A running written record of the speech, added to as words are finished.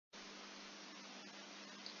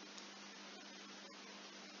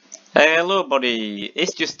Hey, hello buddy,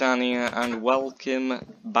 it's just Dan here and welcome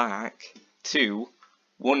back to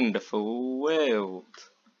Wonderful World.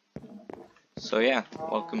 So yeah,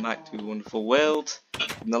 welcome back to Wonderful World.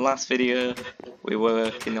 In the last video we were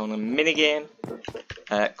working on a minigame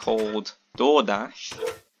called DoorDash,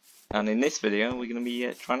 and in this video we're going to be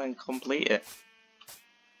trying to complete it.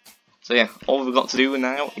 So yeah, all we've got to do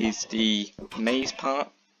now is the maze part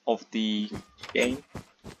of the game,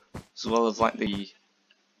 as well as like the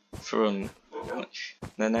front.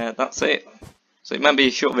 Then that's it. So it might be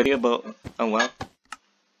a short video, but oh well.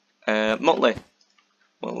 Motley,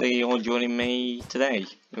 you're joining me today.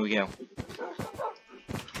 Here we go.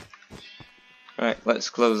 Right, let's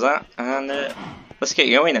close that and let's get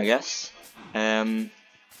going, I guess.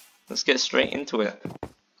 Let's get straight into it.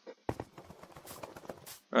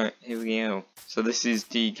 Right, here we go. So this is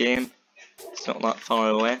the game. It's not that far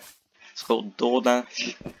away. It's called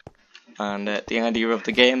DoorDash. And the idea of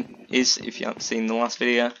the game is, if you haven't seen the last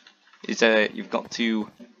video, is you've got to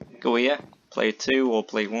go here, play 2 or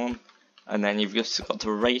play 1, and then you've just got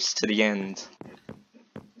to race to the end.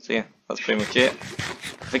 So yeah, that's pretty much it.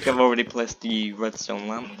 I think I've already placed the redstone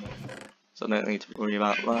lamp, so I don't need to worry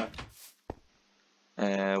about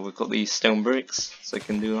that. We've got these stone bricks, so I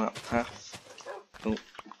can do that path. Oh,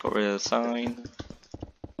 got rid of the sign.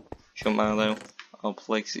 Shouldn't matter though, I'll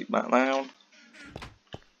place it back down.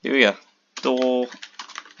 Here we go.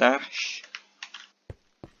 DoorDash,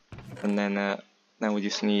 and then now we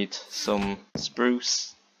just need some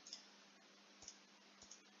spruce.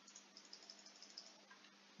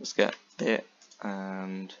 Let's get a bit,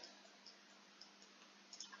 and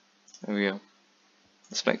there we go.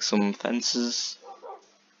 Let's make some fences.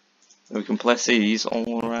 We can place these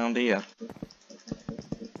all around here.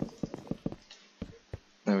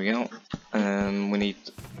 There we go. We need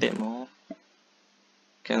a bit more.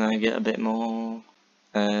 Can I get a bit more?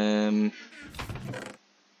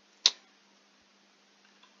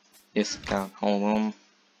 Yes, I can. Hold on.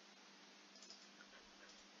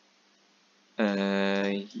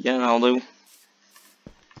 Yeah, I'll do.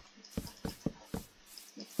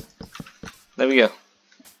 There we go.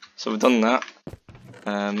 So we've done that.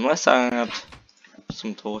 Let's add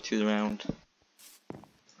some torches around,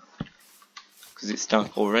 because it's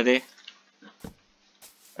dark already.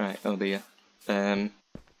 Right, oh dear.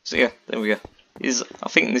 So yeah, there we go. I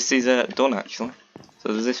think this is done actually. So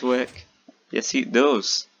does this work? Yes, it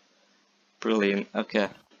does. Brilliant. Okay.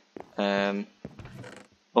 Oh,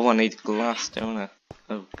 I need glass, don't I?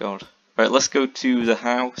 Oh god. Right, let's go to the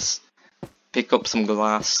house, pick up some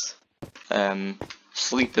glass,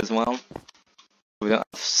 sleep as well. We don't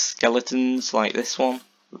have skeletons like this one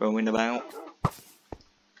roaming about.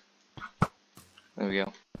 There we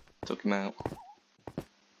go. Took him out.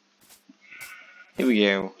 Here we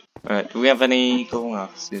go. Right, do we have any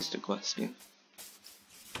glass is the question.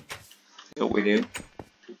 I hope we do,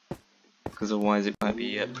 because otherwise it might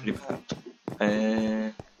be pretty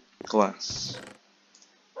bad. Glass.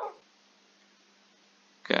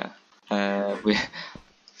 Okay. We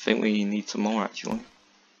think we need some more actually.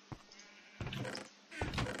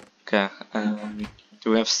 Okay.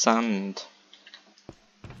 Do we have sand?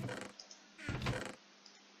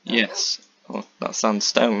 Yes. Oh, that's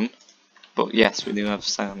sandstone. But yes, we do have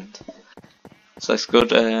sand. So that's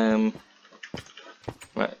good.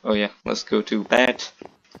 Right, oh yeah, let's go to bed.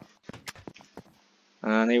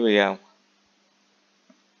 And here we go.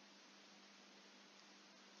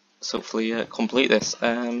 So hopefully complete this.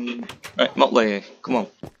 Right, Motley, come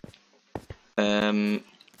on.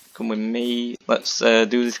 Come with me. Let's do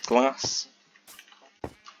this glass.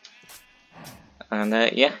 And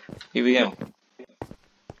yeah, here we go.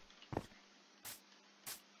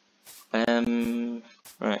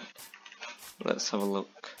 Right, let's have a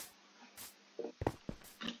look.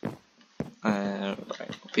 Right,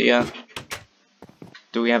 up here.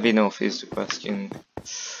 Do we have enough is the question.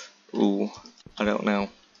 Ooh, I don't know.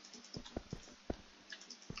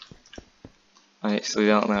 I actually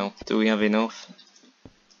don't know. Do we have enough?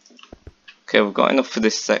 Okay, we've got enough for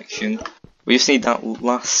this section. We just need that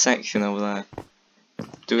last section over there.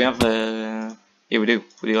 Do we have a... Yeah, we do.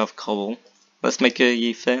 We do have cobble. Let's make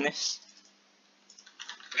a furnace.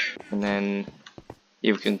 And then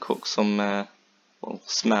here we can cook some, well,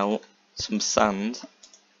 smelt some sand.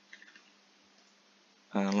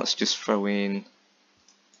 And let's just throw in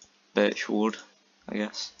birch wood, I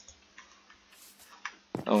guess.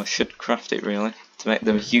 Oh, I should craft it really, to make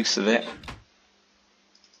the use of it.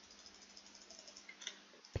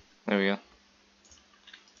 There we go.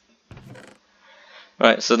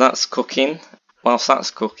 Right, so that's cooking. Whilst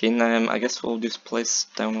that's cooking, I guess we'll just place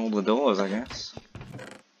down all the doors, I guess.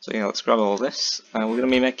 So yeah, let's grab all this, and we're going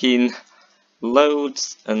to be making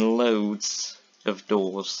loads and loads of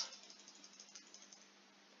doors.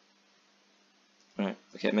 Right,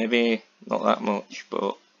 okay, maybe not that much,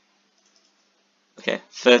 but okay,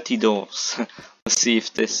 30 doors. Let's see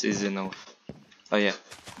if this is enough. Oh yeah,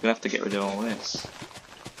 we're gonna have to get rid of all this,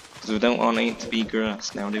 because we don't want it to be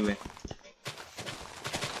grass now, do we?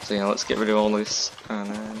 So yeah, let's get rid of all this,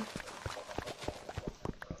 and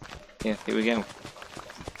yeah, here we go.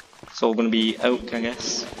 It's all gonna be oak, I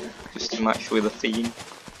guess, just to match with the theme.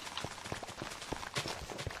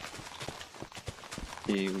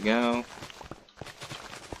 Here we go.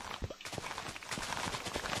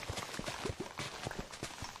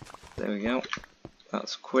 There we go.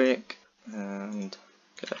 That's quick, and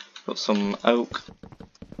okay, got some oak.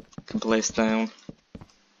 Can place down.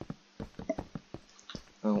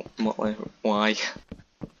 Oh, why?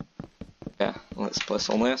 Yeah, let's place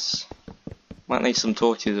on this. Might need some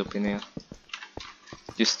torches up in here,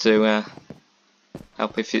 just to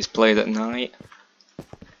help if it's played at night.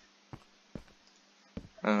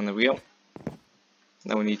 And there we go.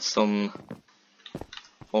 Now we need some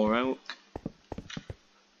more oak.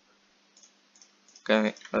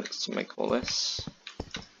 Okay, let's make all this,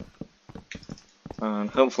 and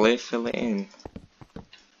hopefully fill it in.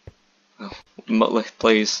 Oh, Muttley,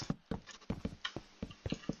 please.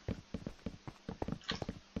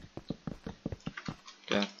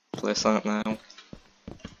 Okay, place that now.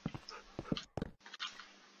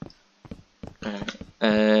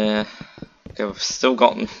 Right. Okay, we've still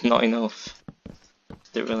got not enough.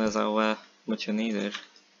 Didn't realise how much I needed.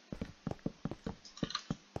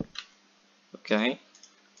 Okay.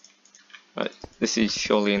 Right, this is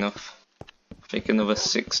surely enough. I think another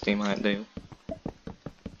 60 might do.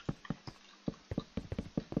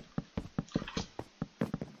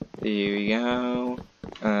 Here we go.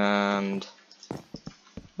 And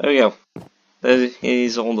there we go. There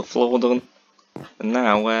is all the floor done. And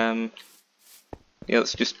now, yeah,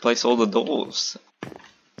 let's just place all the doors.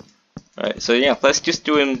 Right, so yeah, let's just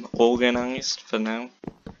do them organised for now.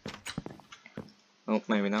 Oh,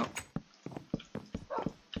 maybe not.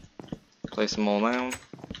 Place them all down.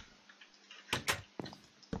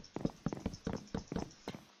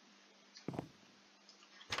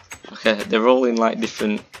 Okay, they're all in like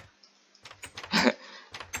different.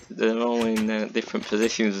 They're all in different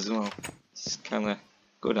positions as well. It's kind of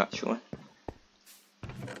good actually.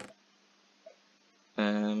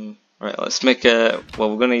 Right, let's make a. Well,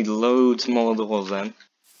 we're gonna need loads more doors then.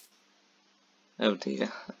 Oh dear.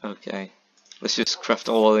 Okay, let's just craft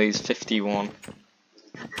all of these. 51.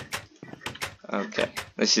 Okay,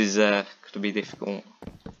 this is going to be difficult.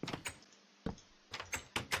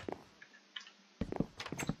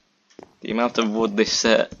 The amount of wood this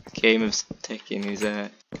game is taking is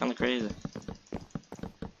kind of crazy.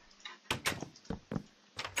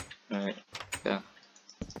 Right, yeah.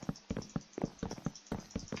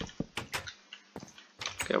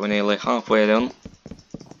 Okay, we're nearly halfway done,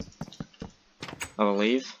 I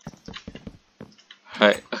believe.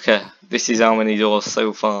 Right, okay, this is how many doors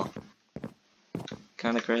so far.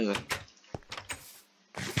 Kind of crazy.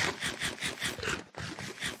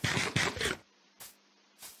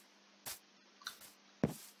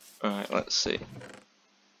 Alright, let's see.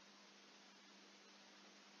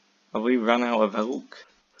 Have we run out of oak?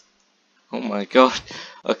 Oh my god.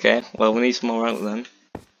 Okay, well we need some more oak then.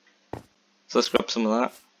 So let's grab some of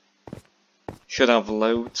that. Should have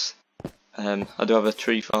loads. I do have a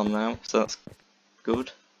tree farm now, so that's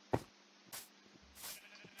good.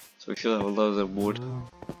 So we should have a load of wood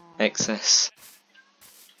excess.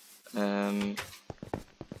 Right,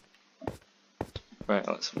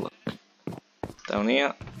 let's have a look. Down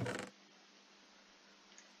here.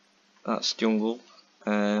 That's jungle.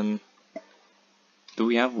 Do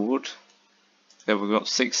we have wood? Yeah, we've got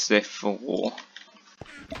 64.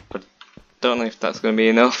 But don't know if that's going to be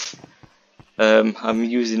enough. I'm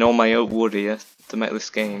using all my oak wood here to make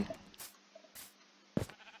this game.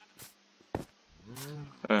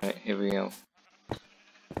 Alright, here we go.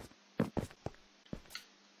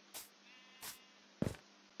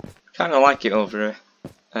 Kinda like it over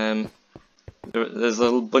here. There's a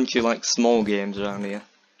little bunch of like small games around here.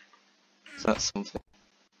 So that's something.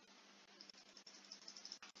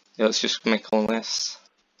 Yeah, let's just make all this.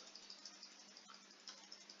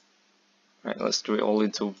 Right, let's do it all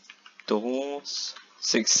into doors.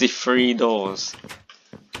 63 doors.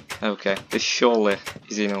 Okay, this surely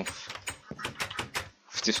is enough.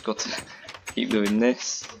 I've just got to keep doing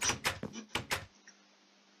this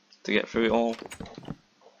to get through it all.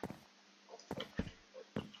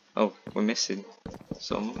 Oh, we're missing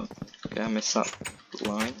some. Okay, I missed that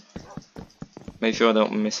line. Make sure I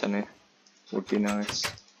don't miss any. Would be nice.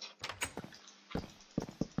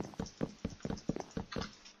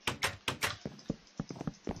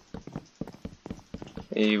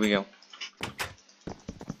 Here we go.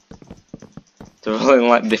 They're all in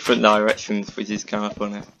like different directions, which is kind of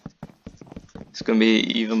funny. It's gonna be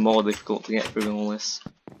even more difficult to get through all this.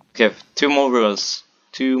 Okay, 2 more rows.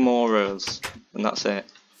 2 more rows. And that's it.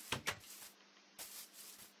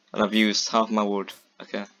 And I've used half my wood.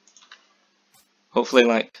 Okay. Hopefully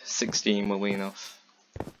like 16 will be enough.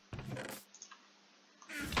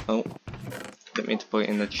 Oh. Didn't mean to put it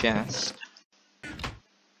in the chest.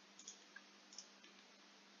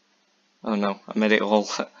 Oh no, I made it all.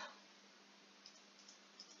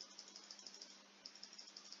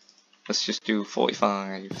 Let's just do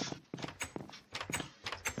 45.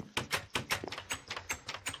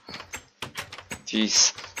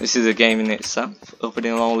 Jeez, this is a game in itself,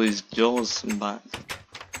 opening all these doors and back.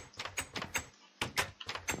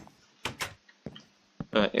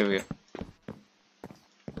 Right, here we go.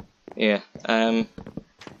 Yeah,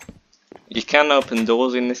 you can open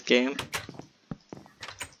doors in this game.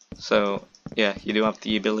 So, yeah, you do have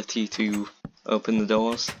the ability to open the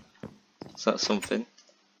doors. So that's something.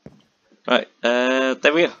 Right,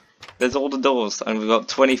 there we go. There's all the doors, and we've got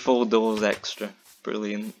 24 doors extra.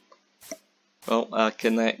 Brilliant. Well, I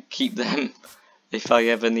can keep them if I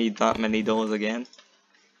ever need that many doors again,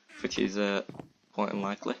 which is quite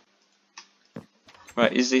unlikely.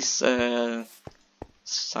 Right, is this sand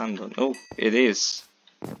on? Oh, it is.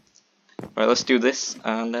 Right, let's do this,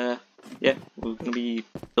 and yeah, we're gonna be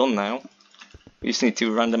done now. We just need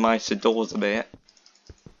to randomize the doors a bit,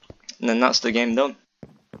 and then that's the game done.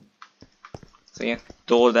 So yeah,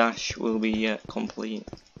 door dash will be complete.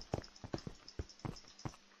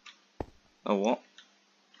 Oh what?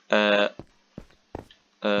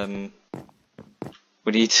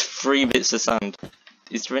 We need 3 bits of sand.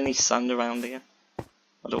 Is there any sand around here?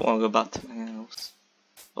 I don't want to go back to my house.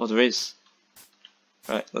 Oh, there is.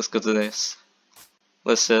 Right, let's go to this.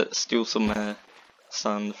 Let's steal some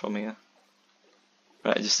sand from here.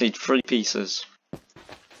 Right, I just need 3 pieces.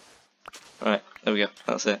 Right, there we go.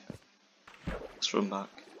 That's it. Let's run back.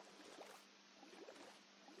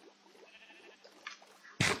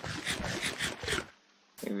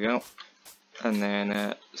 Here we go. And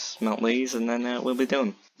then smelt these, and then we'll be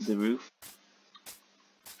done. The roof.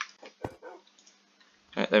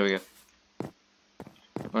 Right, there we go.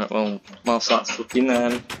 Right, well, whilst that's looking,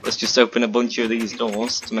 let's just open a bunch of these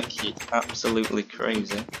doors to make it absolutely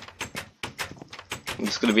crazy. I'm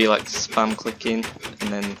just going to be like spam clicking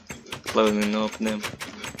and then closing and opening them,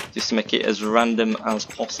 just to make it as random as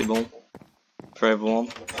possible for everyone.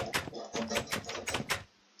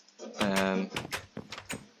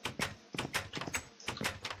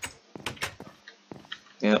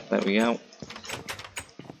 Yep, there we go.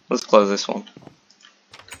 Let's close this one.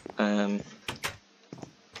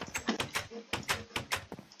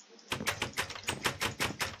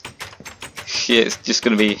 Yeah, it's just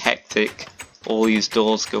going to be hectic. All these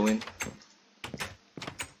doors going.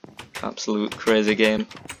 Absolute crazy game.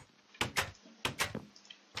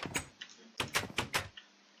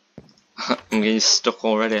 I'm getting stuck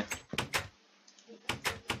already.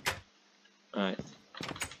 Right.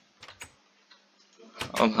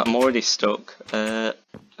 I'm already stuck. Okay.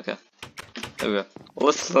 There we go. Well,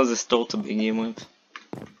 let's close this door to begin with.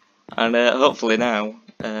 And hopefully now,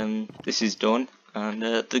 this is done. And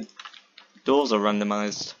the doors are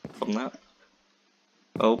randomised from that.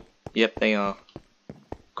 Oh, yep, they are.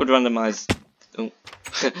 Could randomise. Oh.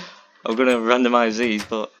 I'm gonna randomise these,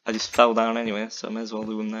 but I just fell down anyway, so I may as well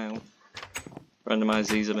do them now. Randomise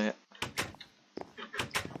these a bit.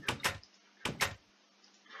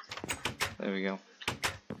 There we go.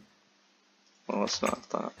 Well, let's not have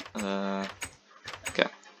that. Okay,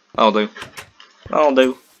 I'll do. I'll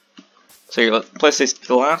do. So let's place this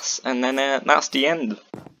glass, and then that's the end.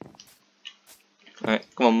 Right,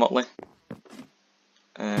 come on, Motley.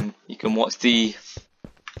 You can watch the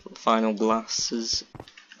final glass.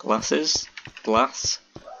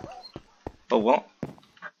 Oh, what?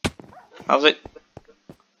 How's it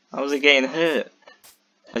getting hurt?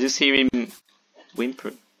 I just hear him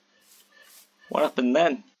whimpering. What happened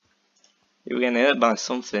then? You were getting hurt by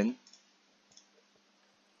something.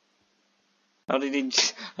 How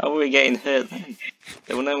were we getting hurt then?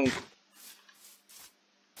 There were no...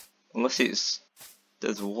 Unless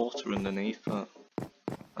there's water underneath, but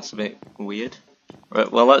that's a bit weird.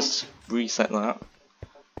 Right, well, let's reset that.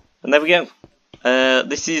 And there we go.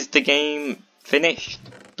 This is the game finished.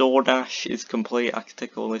 DoorDash is complete. I can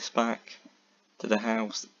take all this back to the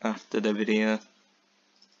house after the video.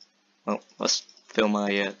 Well, let's fill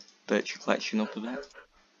my birch collection up a bit.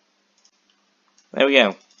 There we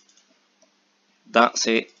go. That's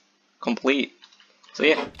it. Complete. So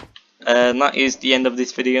yeah, that is the end of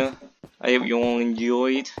this video. I hope you all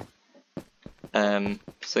enjoyed.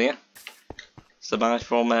 So yeah, it's a bye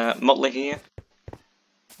from Motley here.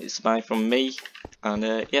 It's a bye from me.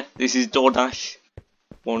 And yeah, this is DoorDash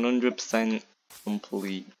 100%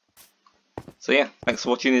 complete. So yeah, thanks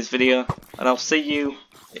for watching this video, and I'll see you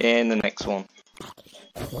in the next one.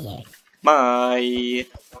 Bye!